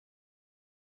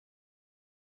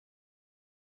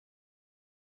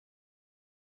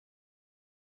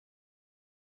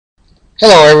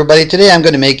Hello everybody, today I'm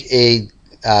going to make a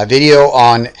video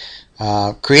on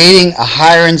creating a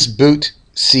Hiren's boot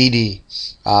CD.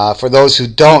 For those who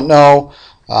don't know,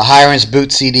 Hiren's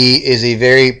boot CD is a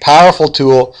very powerful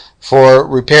tool for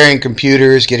repairing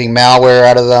computers, getting malware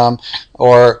out of them,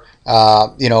 or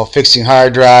fixing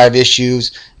hard drive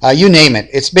issues, you name it.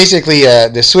 It's basically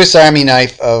the Swiss Army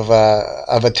knife of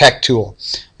a tech tool.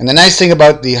 And the nice thing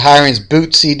about the Hiren's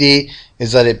boot CD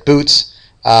is that it boots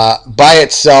by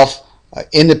itself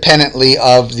independently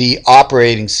of the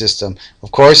operating system.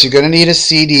 Of course, you're going to need a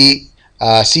CD,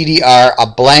 CDR, a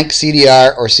blank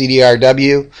CDR or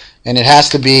CDRW, and it has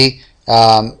to be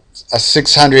a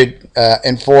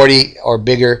 640 or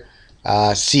bigger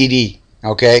CD.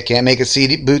 Okay, can't make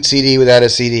a boot CD without a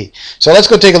CD. So let's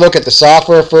go take a look at the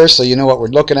software first, so you know what we're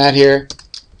looking at here.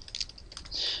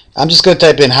 I'm just going to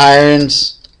type in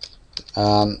Hiren's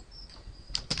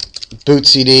boot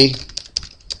CD.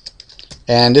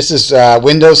 And this is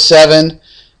Windows 7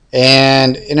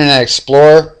 and Internet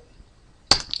Explorer.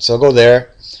 So go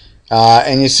there.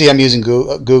 And you see I'm using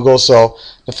Google. So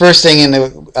the first thing in the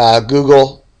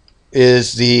Google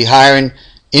is the Hiren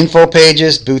info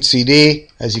pages, boot CD,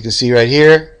 as you can see right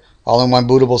here. All-in-one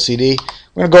bootable CD.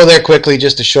 We're going to go there quickly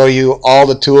just to show you all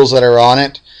the tools that are on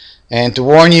it. And to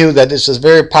warn you that this is a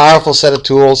very powerful set of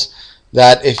tools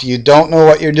that if you don't know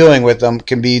what you're doing with them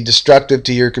can be destructive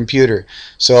to your computer.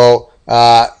 So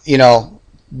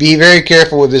be very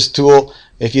careful with this tool.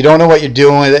 If you don't know what you're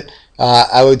doing with it,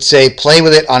 I would say play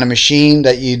with it on a machine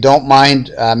that you don't mind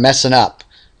messing up.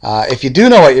 If you do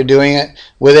know what you're doing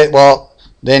with it, well,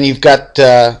 then you've got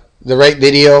the right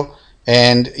video,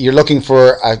 and you're looking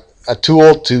for a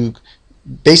tool to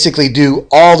basically do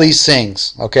all these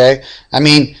things. Okay, I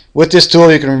mean, with this tool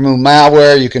you can remove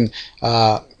malware, you can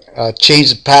change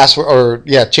the password, or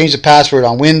change the password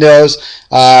on Windows.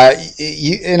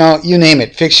 You name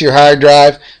it. Fix your hard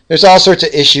drive. There's all sorts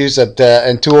of issues that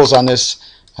and tools on this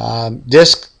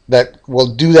disk that will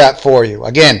do that for you.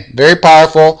 Again, very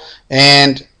powerful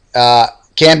and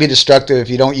can be destructive if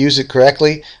you don't use it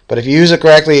correctly. But if you use it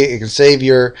correctly, it can save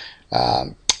your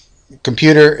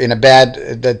computer in a bad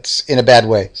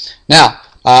way. Now,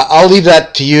 I'll leave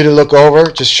that to you to look over,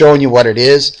 just showing you what it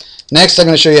is. Next, I'm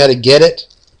going to show you how to get it.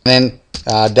 And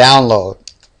then download.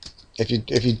 If you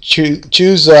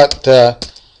choose that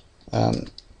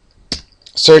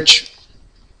search,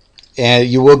 and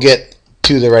you will get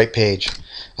to the right page.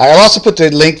 I'll also put the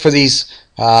link for these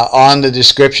on the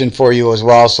description for you as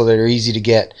well, so they're easy to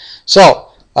get. So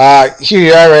here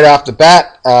you are right off the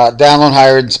bat. Download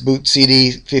Hiren's boot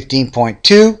CD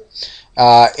 15.2.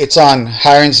 It's on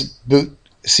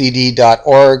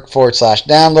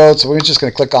hirensbootcd.org/download. So we're just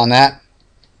going to click on that.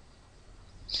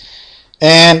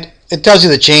 And it tells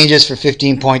you the changes for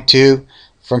 15.2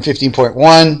 from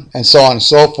 15.1 and so on and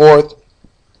so forth.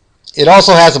 It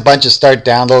also has a bunch of start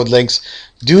download links.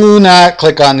 Do not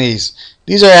click on these.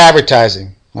 These are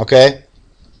advertising. Okay?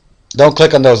 Don't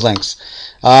click on those links.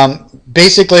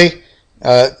 Basically,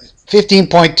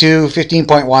 15.2,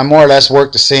 15.1 more or less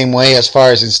work the same way as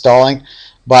far as installing.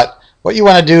 But what you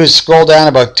want to do is scroll down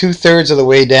about 2/3 of the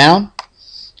way down.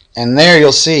 And there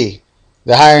you'll see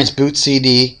the Hiren's boot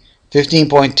CD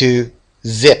 15.2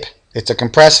 zip. It's a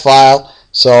compressed file,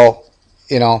 so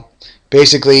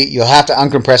basically you'll have to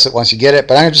uncompress it once you get it,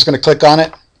 but I'm just going to click on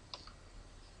it,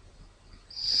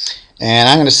 and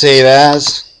I'm going to save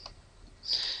as.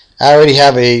 I already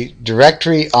have a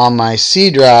directory on my C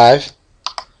drive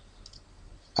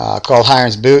called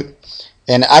Hiren's boot,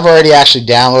 and I've already actually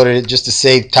downloaded it just to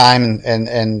save time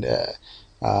and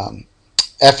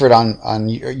effort on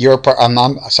your part. On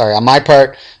my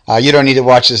part. You don't need to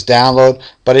watch this download,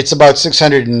 but it's about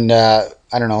 600 and I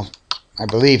don't know, I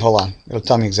believe, hold on, it'll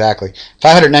tell me exactly,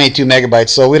 592 megabytes,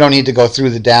 so we don't need to go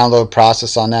through the download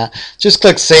process on that. Just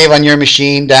click save on your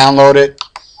machine, download it,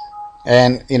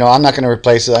 and I'm not going to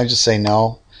replace it. I just say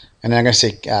no, and then I'm going to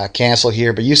say cancel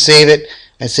here, but you save it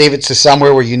and save it to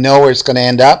somewhere where you know where it's going to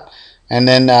end up, and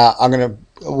then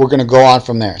we're going to go on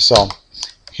from there. So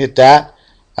hit that.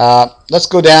 Let's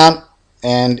go down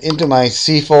and into my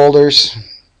C folders.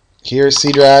 Here's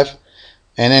C drive,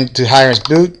 and then to Hiren's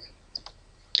boot,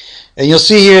 and you'll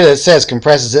see here that it says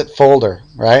compress zip folder.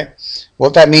 Right?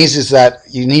 What that means is that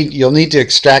you'll need to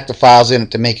extract the files in it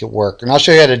to make it work, and I'll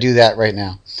show you how to do that right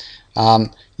now.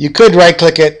 You could right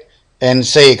click it and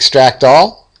say extract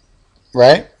all.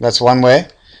 Right? That's one way.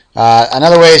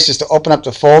 Another way is just to open up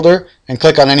the folder and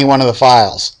click on any one of the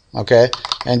files. Okay,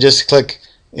 and just click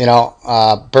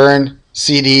burn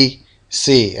CD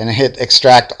C and hit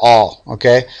extract all.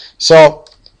 Okay, so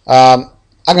I'm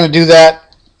going to do that,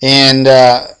 and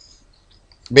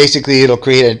basically it'll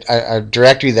create a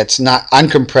directory that's not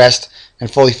uncompressed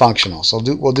and fully functional. So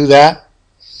we'll do that,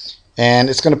 and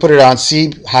it's going to put it on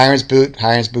Hiren's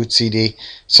boot CD.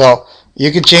 So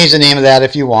you can change the name of that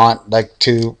if you want, like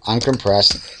to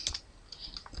uncompressed.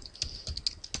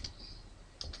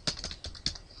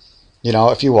 You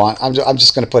know, if you want. I'm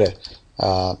just going to put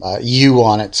a U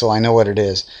on it so I know what it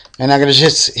is. And I'm going to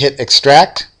just hit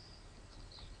extract.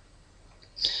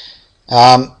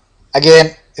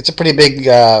 Again, it's a pretty big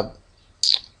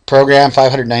program,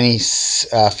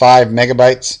 595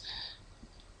 megabytes.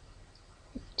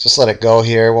 Just let it go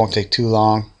here. It won't take too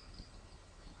long.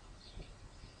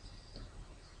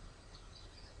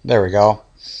 There we go.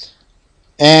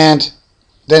 And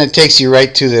then it takes you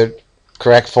right to the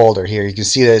correct folder here. You can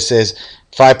see that it says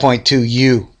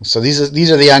 5.2U. So these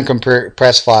are the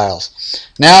uncompressed files.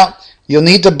 Now you'll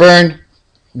need to burn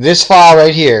this file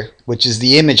right here, which is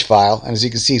the image file, and as you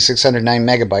can see, 609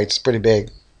 megabytes. It's pretty big.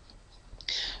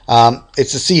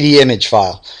 It's a CD image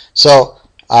file. So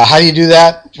how do you do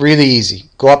that? Really easy.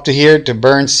 Go up to here to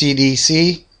burn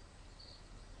CDC.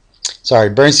 Sorry,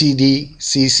 burn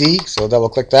CDCC. So double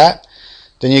click that.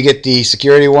 Then you get the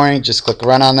security warning. Just click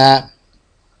run on that.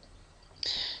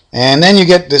 And then you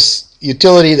get this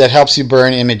utility that helps you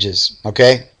burn images.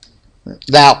 Okay.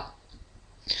 Now,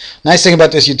 nice thing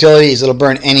about this utility is it'll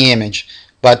burn any image.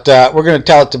 But we're going to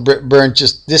tell it to burn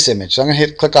just this image. So I'm going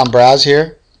to click on browse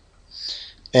here.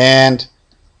 And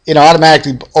it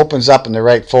automatically opens up in the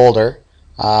right folder.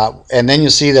 And then you'll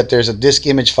see that there's a disk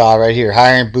image file right here,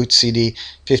 Hiren boot CD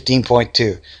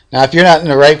 15.2. Now if you're not in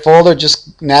the right folder,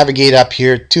 just navigate up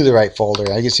here to the right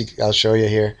folder. I guess I'll show you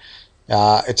here.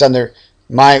 It's under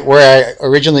where I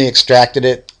originally extracted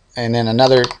it, and then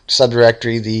another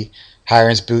subdirectory, the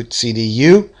Hiren's boot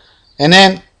CDU, and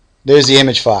then there's the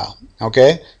image file.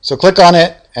 Okay, so click on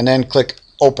it and then click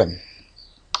open.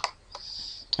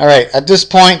 Alright, at this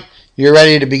point you're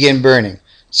ready to begin burning.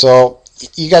 So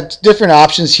you got different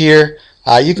options here.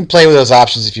 You can play with those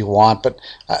options if you want, but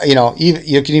you know,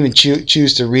 you can even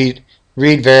choose to read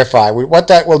verify. What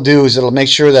that will do is it'll make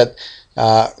sure that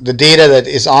the data that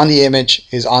is on the image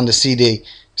is on the CD,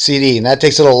 and that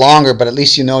takes a little longer, but at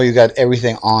least you know you got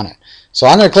everything on it. So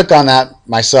I'm going to click on that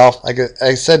myself. Like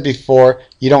I said before,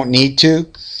 you don't need to.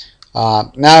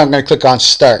 Now I'm going to click on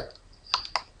start.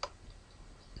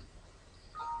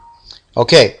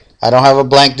 Okay, I don't have a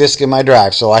blank disk in my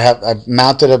drive, so I've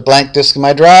mounted a blank disk in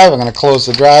my drive. I'm going to close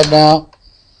the drive now.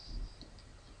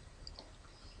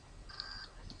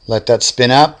 Let that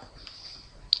spin up,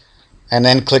 and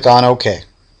then click on OK.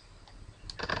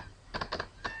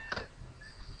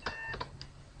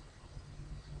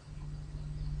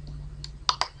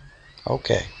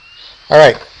 Okay. All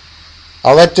right.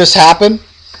 I'll let this happen,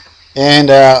 and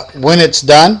when it's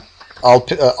done, I'll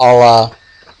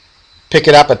pick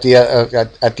it up at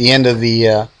the end of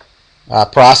the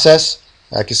process.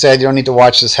 Like I said, you don't need to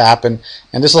watch this happen,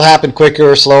 and this will happen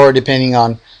quicker or slower depending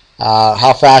on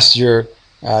how fast your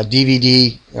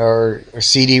DVD or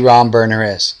CD-ROM burner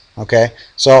is. Okay,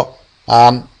 so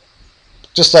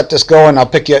just let this go, and I'll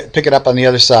pick it up on the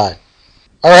other side.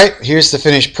 All right, here's the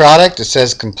finished product. It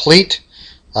says complete.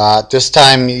 This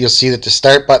time you'll see that the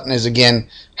start button is again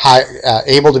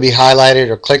able to be highlighted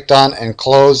or clicked on, and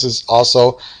close is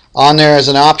also on there as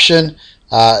an option.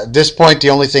 At this point, the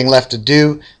only thing left to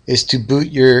do is to boot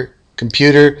your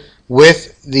computer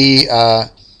with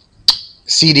the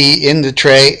CD in the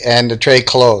tray and the tray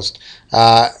closed.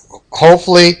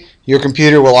 Hopefully your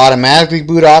computer will automatically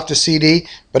boot off the CD,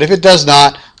 but if it does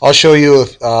not, I'll show you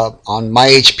on my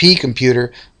HP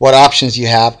computer what options you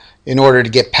have in order to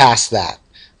get past that.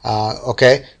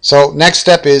 Okay, so next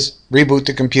step is reboot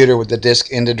the computer with the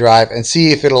disk in the drive and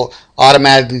see if it'll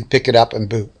automatically pick it up and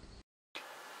boot.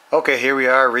 Okay, here we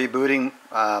are rebooting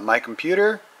my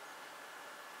computer.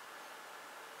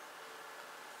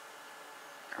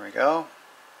 There we go.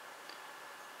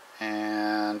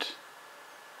 And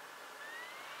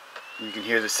you can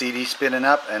hear the CD spinning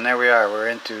up, and there we are. We're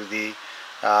into the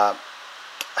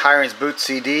Hiren's boot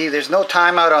CD. There's no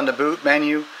timeout on the boot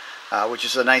menu, which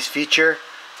is a nice feature.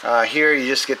 Here you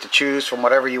just get to choose from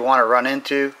whatever you want to run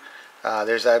into.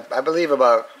 There's, I believe,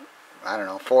 about, I don't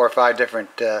know, 4 or 5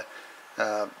 different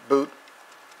boot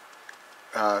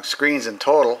screens in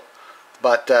total.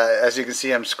 But as you can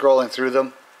see, I'm scrolling through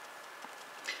them.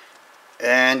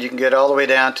 And you can get all the way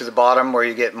down to the bottom where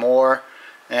you get more.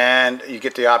 And you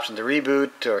get the option to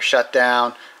reboot or shut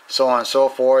down, so on and so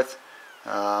forth.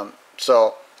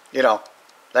 So, you know,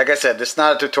 like I said, this is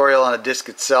not a tutorial on the disk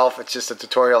itself. It's just a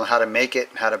tutorial on how to make it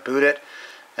and how to boot it.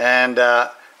 And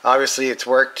obviously it's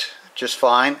worked just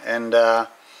fine, and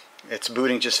it's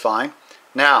booting just fine.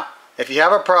 Now, if you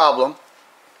have a problem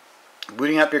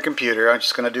booting up your computer, I'm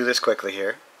just going to do this quickly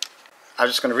here. I'm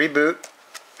just going to reboot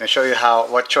and show you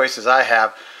what choices I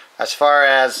have as far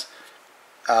as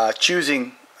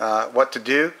choosing what to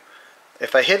do.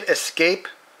 If I hit escape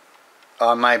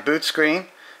on my boot screen,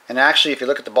 and actually if you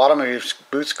look at the bottom of your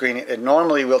boot screen, it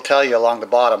normally will tell you along the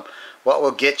bottom what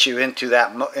will get you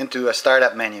into a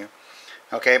startup menu.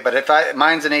 Okay, but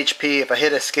mine's an HP. If I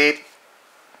hit escape,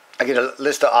 I get a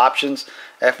list of options.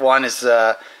 F1 is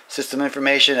system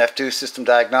information, F2 system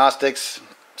diagnostics,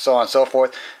 so on and so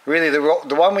forth. Really,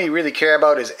 the one we really care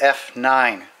about is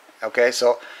F9. Okay,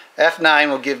 so F9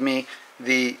 will give me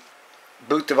the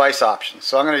boot device options.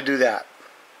 So I'm going to do that.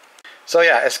 So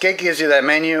yeah, escape gives you that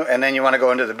menu, and then you want to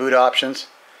go into the boot options.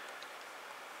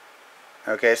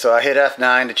 Okay, so I hit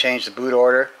F9 to change the boot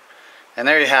order, and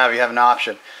there you have an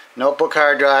option: notebook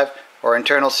hard drive or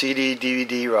internal CD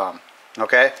DVD ROM.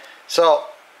 Okay, so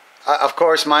of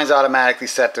course mine's automatically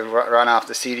set to run off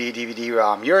the CD DVD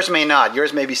ROM. Yours may not.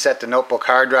 Yours may be set to notebook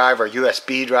hard drive or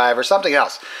USB drive or something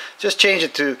else. Just change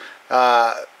it to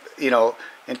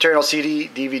internal CD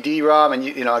DVD ROM, and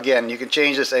again, you can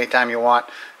change this anytime you want.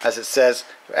 As it says,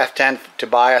 F10 to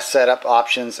BIOS setup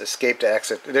options, escape to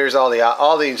exit. There's all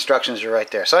the instructions are right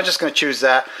there. So I'm just going to choose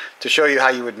that to show you how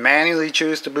you would manually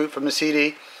choose to boot from the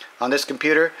CD on this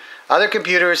computer. Other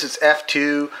computers, it's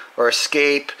F2 or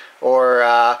escape or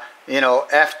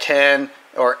F10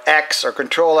 or X or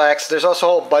Control X. There's also a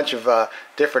whole bunch of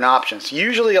different options.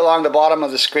 Usually along the bottom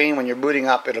of the screen when you're booting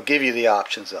up, it'll give you the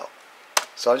options though.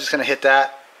 So I'm just going to hit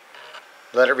that,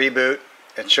 let it reboot,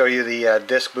 and show you the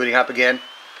disk booting up again.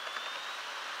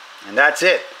 And that's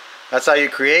it. That's how you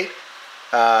create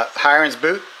Hiren's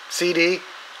boot CD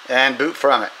and boot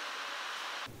from it.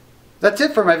 That's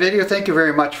it for my video. Thank you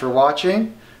very much for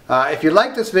watching. If you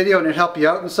like this video and it helped you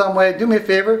out in some way, do me a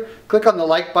favor, click on the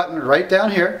like button right down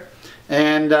here.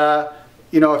 And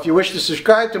if you wish to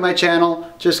subscribe to my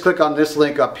channel, just click on this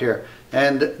link up here.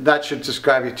 And that should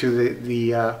subscribe you to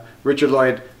the Richard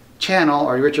Lloyd channel,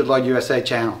 or Richard Lloyd USA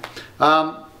channel.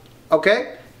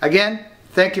 Okay, again,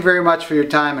 thank you very much for your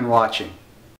time and watching.